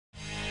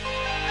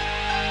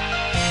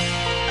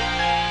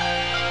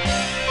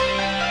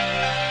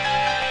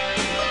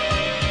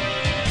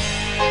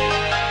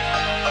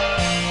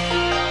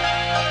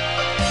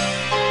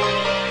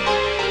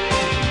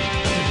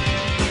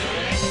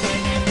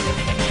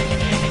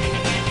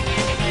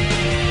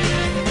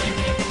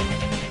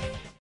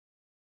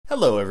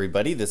Hello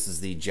everybody, this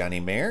is the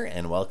Thejonnymar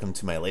and welcome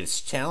to my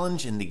latest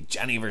challenge in the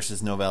Jonny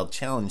vs. Novell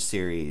Challenge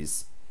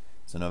Series.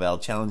 So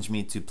Novell challenged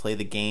me to play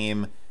the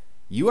game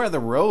You Are the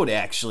Road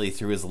actually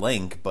through his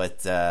link,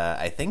 but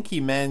I think he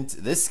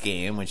meant this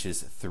game, which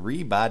is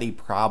Three Body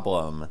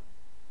Problem.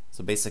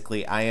 So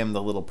basically I am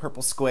the little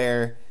purple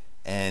square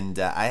and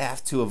I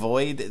have to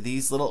avoid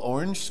these little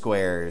orange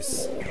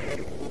squares,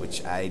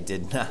 which I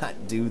did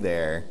not do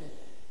there.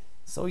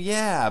 So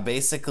yeah,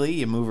 basically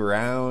you move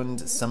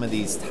around, some of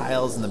these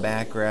tiles in the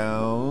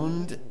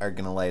background are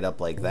gonna light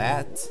up like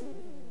that,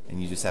 and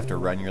you just have to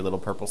run your little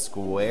purple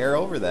square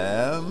over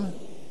them,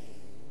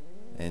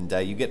 and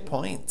you get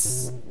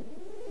points.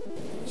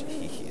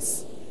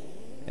 Jeez.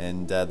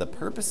 And the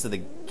purpose of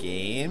the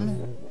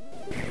game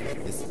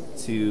is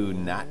to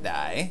not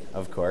die,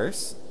 of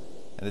course,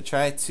 and to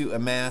try to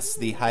amass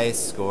the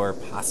highest score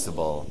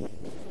possible.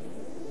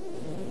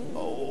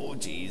 Oh,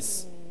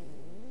 jeez.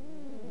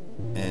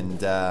 And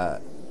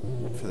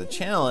for the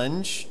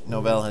challenge,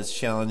 Novell has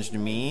challenged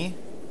me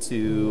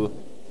to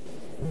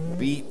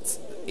beat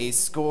a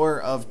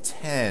score of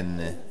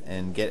 10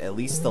 and get at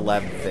least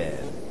 11.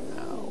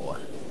 Ow.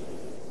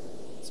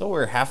 So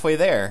we're halfway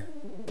there.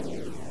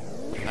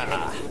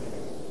 Ah.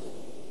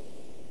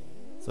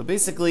 So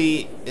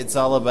basically, it's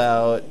all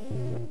about,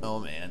 oh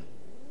man,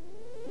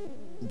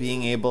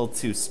 being able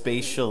to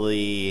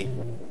spatially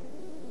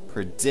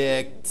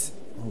predict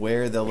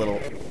where the little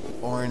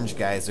orange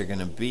guys are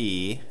gonna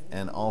be,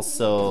 and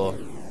also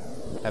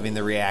having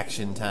the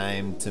reaction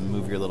time to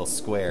move your little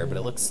square. But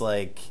it looks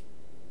like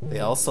they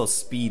also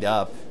speed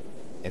up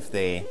if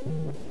they,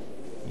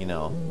 you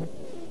know,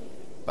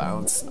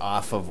 bounce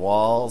off of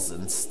walls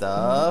and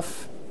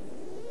stuff.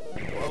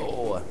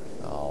 Whoa.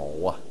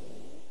 Oh.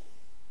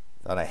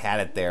 Thought I had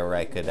it there where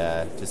I could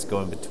just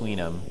go in between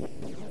them.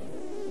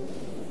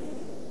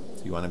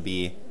 So you want to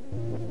be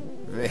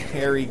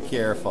very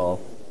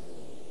careful.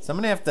 So I'm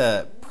gonna have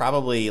to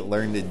probably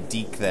learn to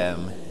deke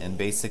them and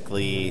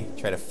basically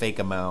try to fake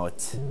them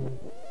out.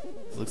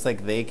 It looks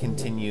like they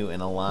continue in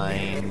a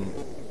line,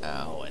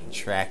 ow, and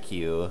track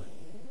you.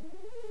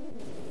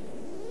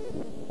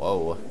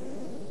 Whoa.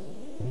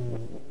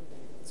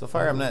 So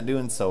far I'm not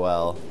doing so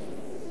well.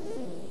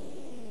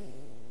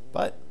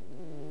 But,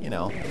 you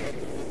know,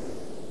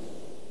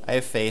 I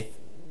have faith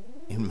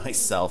in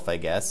myself, I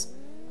guess.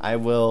 I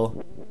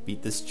will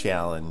beat this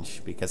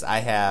challenge because I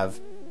have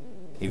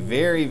a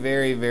very,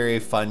 very, very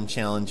fun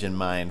challenge in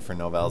mind for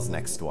Novell's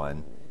next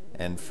one.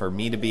 And for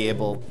me to be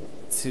able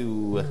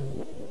to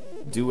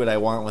do what I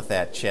want with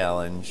that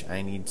challenge,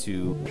 I need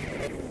to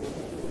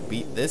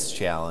beat this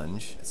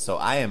challenge. So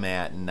I am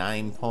at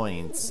 9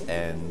 points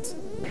and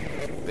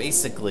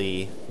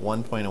basically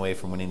 1 point away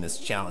from winning this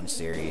challenge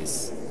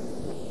series.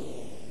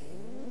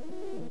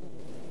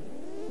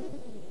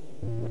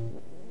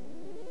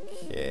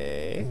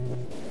 Okay.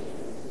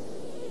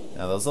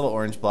 Now those little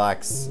orange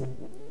blocks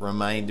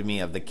remind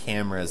me of the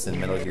cameras in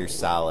Metal Gear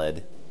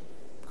Solid.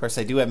 Of course,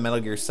 I do have Metal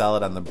Gear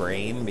Solid on the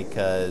brain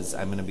because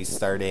I'm going to be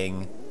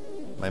starting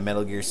my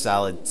Metal Gear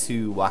Solid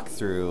 2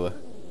 walkthrough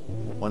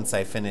once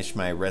I finish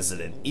my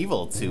Resident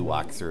Evil 2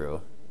 walkthrough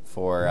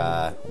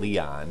for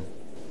Leon.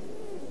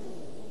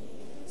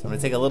 So I'm going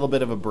to take a little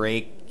bit of a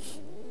break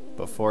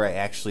before I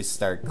actually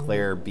start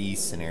Claire B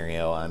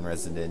scenario on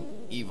Resident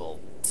Evil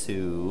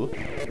 2.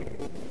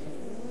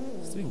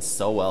 It's doing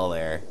so well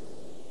there.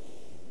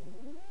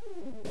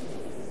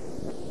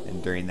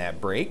 During that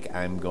break,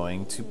 I'm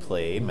going to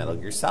play Metal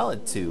Gear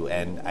Solid 2,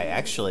 and I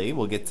actually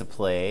will get to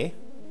play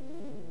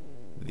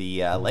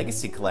the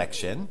Legacy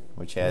Collection,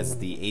 which has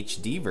the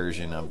HD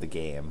version of the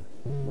game.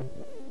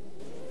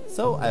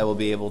 So I will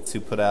be able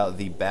to put out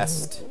the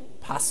best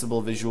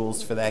possible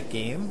visuals for that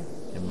game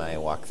in my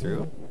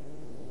walkthrough.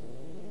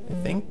 I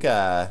think,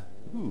 ooh,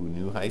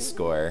 new high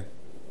score.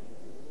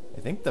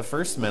 I think the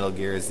first Metal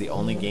Gear is the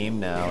only game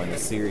now in the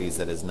series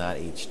that is not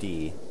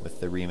HD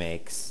with the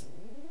remakes.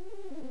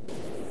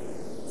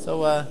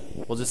 So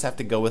we'll just have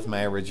to go with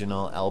my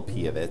original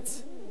LP of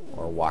it,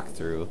 or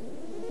walkthrough.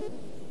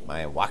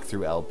 My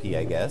walkthrough LP,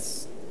 I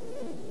guess.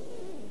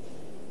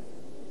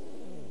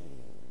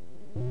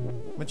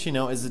 Which, you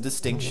know, is a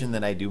distinction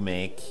that I do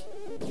make.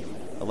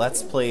 A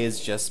Let's Play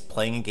is just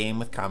playing a game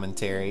with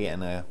commentary,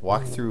 and a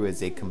walkthrough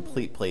is a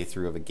complete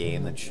playthrough of a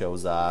game that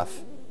shows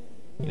off,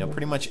 you know,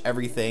 pretty much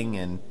everything,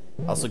 and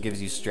also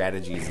gives you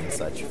strategies and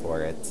such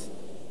for it.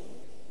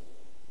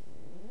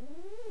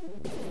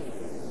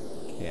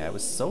 Yeah, I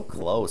was so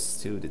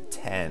close, too, to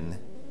 10.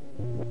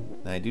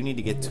 Now I do need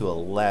to get to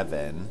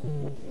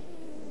 11.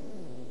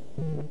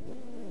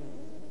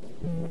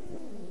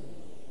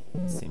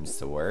 Seems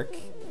to work.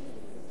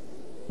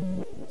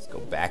 Let's go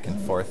back and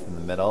forth in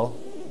the middle.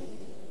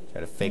 Try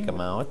to fake them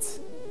out.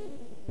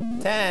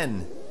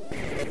 10!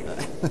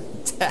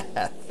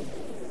 Death!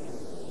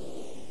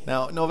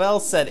 Now,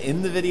 Novell said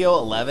in the video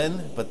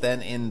 11, but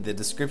then in the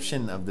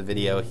description of the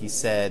video he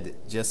said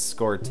just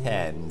score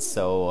 10,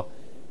 so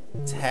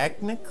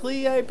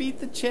technically I beat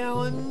the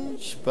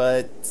challenge,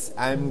 but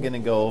I'm gonna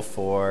go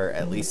for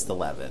at least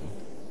 11.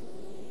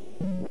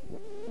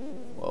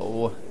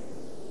 Whoa.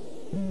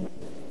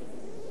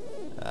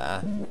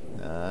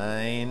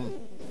 9,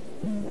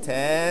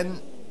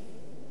 10.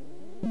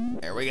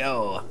 There we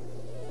go.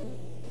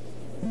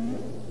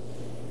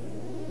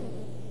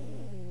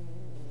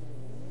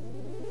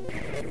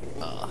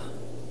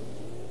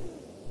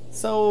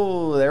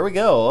 So there we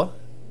go.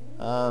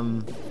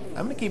 I'm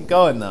gonna keep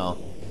going though.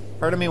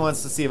 Part of me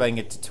wants to see if I can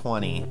get to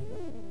 20.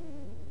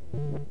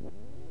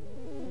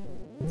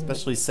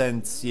 Especially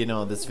since, you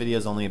know, this video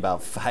is only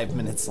about 5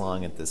 minutes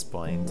long at this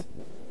point.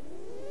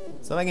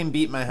 So if I can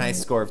beat my high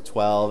score of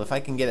 12, if I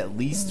can get at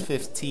least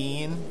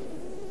 15,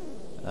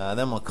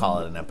 then we'll call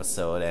it an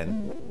episode.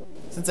 And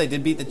since I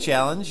did beat the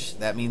challenge,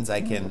 that means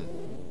I can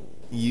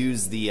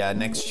use the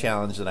next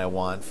challenge that I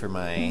want for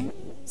my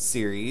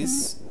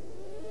series.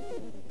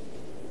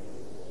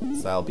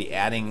 So I'll be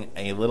adding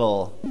a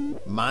little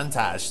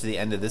montage to the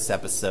end of this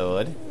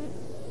episode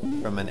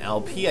from an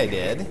LP I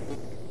did.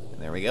 And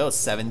there we go,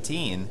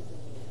 17.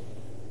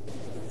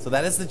 So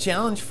that is the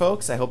challenge,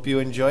 folks. I hope you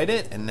enjoyed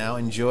it. And now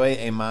enjoy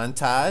a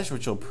montage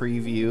which will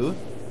preview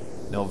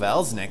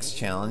Novell's next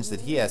challenge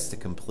that he has to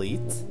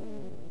complete.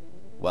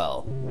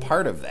 Well,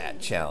 part of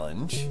that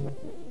challenge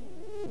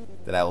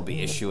that I will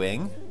be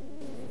issuing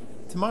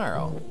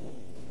tomorrow.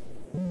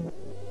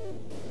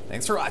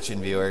 Thanks for watching,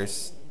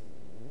 viewers.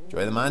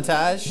 Enjoy the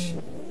montage,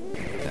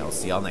 and I will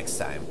see y'all next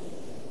time.